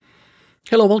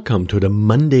Hello, welcome to the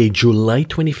Monday, July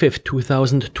 25th,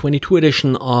 2022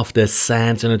 edition of the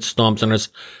SANS and Storm Center's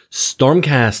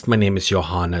StormCast. My name is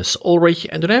Johannes Ulrich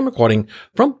and today I'm recording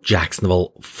from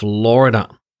Jacksonville, Florida.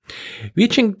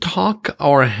 Reaching Talk,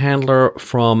 our handler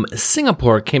from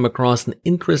Singapore came across an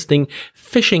interesting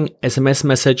phishing SMS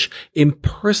message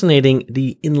impersonating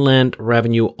the Inland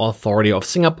Revenue Authority of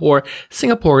Singapore,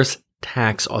 Singapore's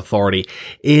tax authority.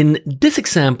 In this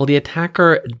example, the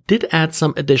attacker did add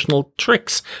some additional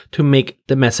tricks to make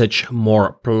the message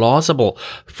more plausible.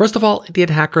 First of all, the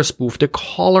attacker spoofed the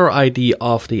caller ID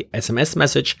of the SMS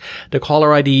message. The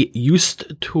caller ID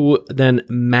used to then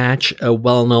match a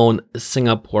well-known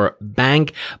Singapore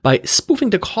bank. By spoofing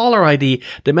the caller ID,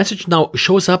 the message now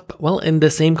shows up, in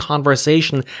the same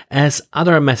conversation as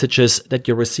other messages that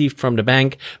you received from the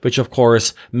bank, which of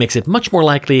course makes it much more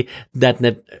likely that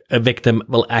a victim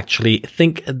will actually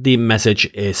think the message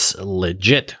is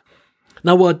legit.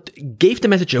 Now, what gave the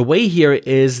message away here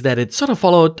is that it sort of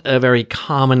followed a very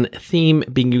common theme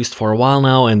being used for a while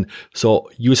now, and so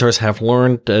users have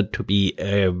learned to be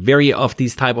wary of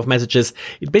these type of messages.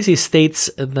 It basically states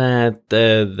that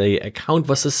the account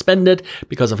was suspended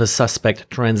because of a suspect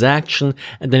transaction,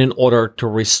 and then in order to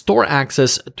restore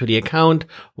access to the account,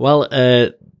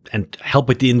 and help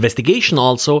with the investigation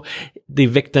also, the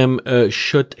victim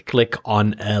should click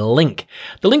on a link.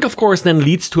 The link, of course, then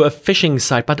leads to a phishing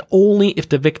site, but only if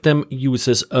the victim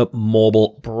uses a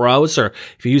mobile browser.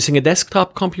 If you're using a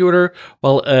desktop computer,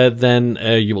 then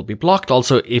you will be blocked.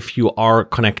 Also, if you are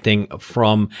connecting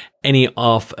from any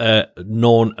of a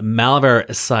known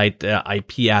malware site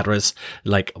IP address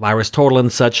like VirusTotal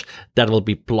and such, that will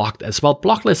be blocked as well.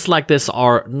 Block lists like this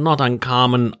are not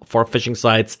uncommon for phishing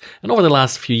sites, and over the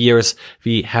last few years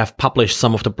we have published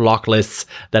some of the block lists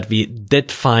that we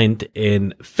did find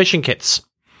in phishing kits.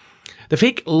 The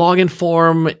fake login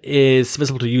form is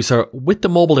visible to the user with the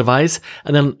mobile device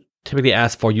and then typically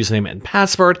asks for username and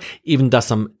password, even does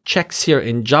some checks here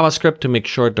in JavaScript to make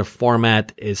sure the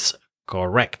format is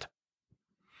correct.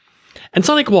 And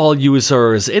SonicWall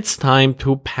users, it's time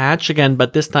to patch again,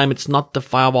 but this time it's not the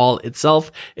firewall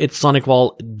itself, it's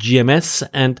SonicWall GMS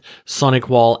and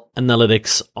SonicWall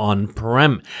Analytics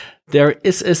on-prem. There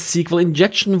is a SQL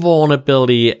injection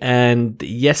vulnerability, and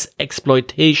yes,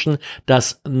 exploitation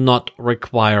does not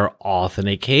require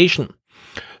authentication.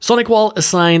 SonicWall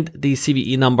assigned the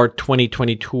CVE number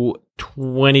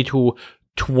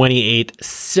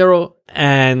 2022-22-280,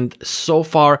 and so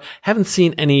far haven't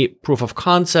seen any proof of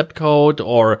concept code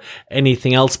or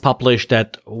anything else published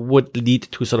that would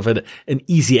lead to sort of an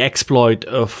easy exploit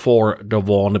for the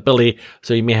vulnerability.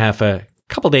 So you may have a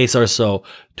couple days or so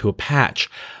to patch.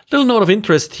 Little note of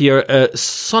interest here,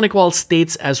 SonicWall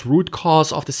states as root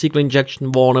cause of the SQL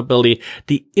injection vulnerability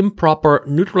the improper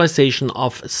neutralization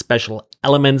of special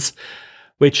elements,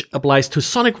 which applies to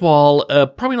SonicWall,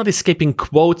 probably not escaping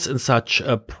quotes and such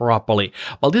properly.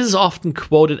 While this is often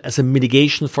quoted as a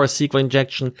mitigation for SQL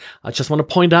injection, I just want to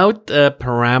point out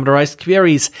parameterized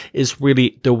queries is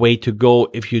really the way to go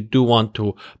if you do want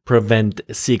to prevent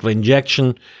SQL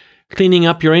injection. Cleaning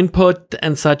up your input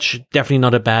and such, definitely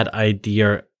not a bad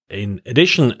idea in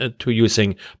addition to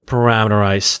using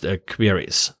parameterized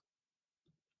queries.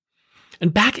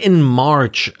 And back in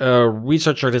March, a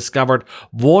researcher discovered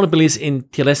vulnerabilities in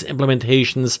TLS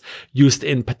implementations used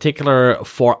in particular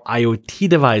for IoT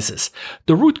devices.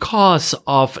 The root cause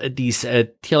of these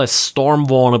TLS storm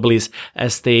vulnerabilities,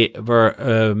 as they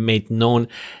were made known,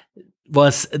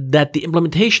 was that the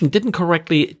implementation didn't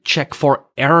correctly check for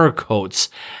error codes,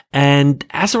 and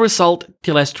as a result,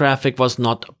 TLS traffic was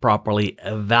not properly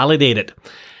validated.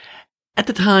 At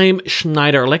the time,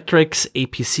 Schneider Electric's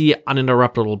APC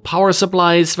uninterruptible power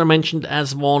supplies were mentioned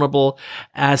as vulnerable.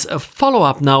 As a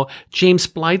follow-up now, James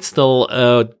Blightstill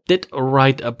did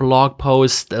write a blog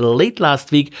post late last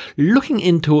week looking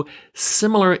into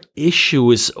similar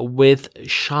issues with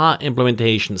SHA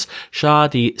implementations. SHA,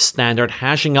 the standard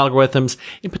hashing algorithms.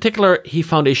 In particular, he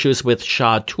found issues with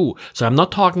SHA-2. So I'm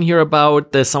not talking here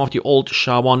about some of the old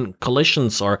SHA-1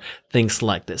 collisions or things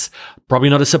like this. Probably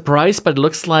not a surprise, but it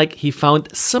looks like he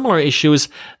found similar issues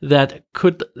that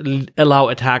could allow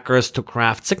attackers to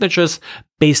craft signatures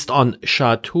based on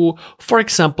SHA-2, for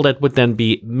example, that would then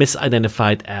be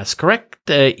misidentified as correct,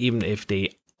 even if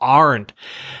they aren't.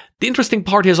 The interesting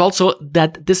part here is also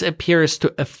that this appears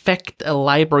to affect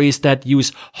libraries that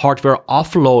use hardware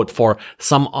offload for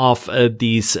some of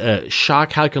these SHA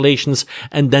calculations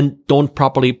and then don't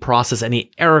properly process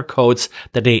any error codes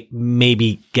that they may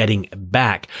be getting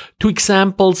back. Two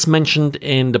examples mentioned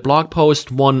in the blog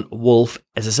post, one Wolf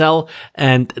SSL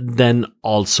and then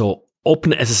also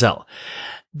OpenSSL.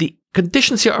 The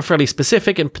conditions here are fairly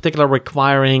specific, in particular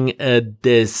requiring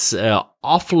this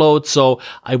offload, so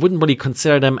I wouldn't really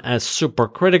consider them as super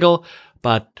critical,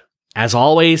 but as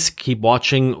always, keep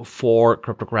watching for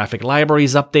cryptographic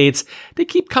libraries updates. They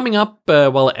keep coming up,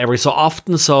 every so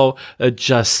often, so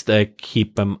just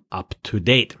keep them up to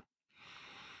date.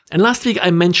 And last week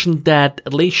I mentioned that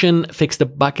Atlassian fixed a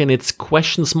bug in its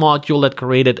questions module that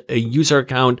created a user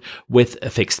account with a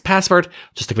fixed password.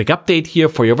 Just a quick update here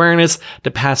for your awareness.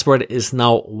 The password is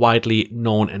now widely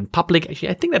known and public. Actually,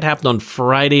 I think that happened on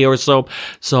Friday or so.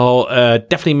 So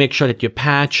definitely make sure that you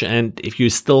patch. And if you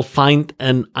still find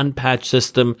an unpatched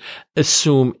system,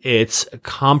 assume it's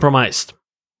compromised.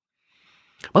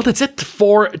 Well, that's it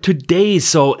for today.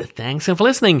 So thanks again for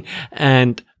listening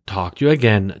and talk to you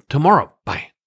again tomorrow.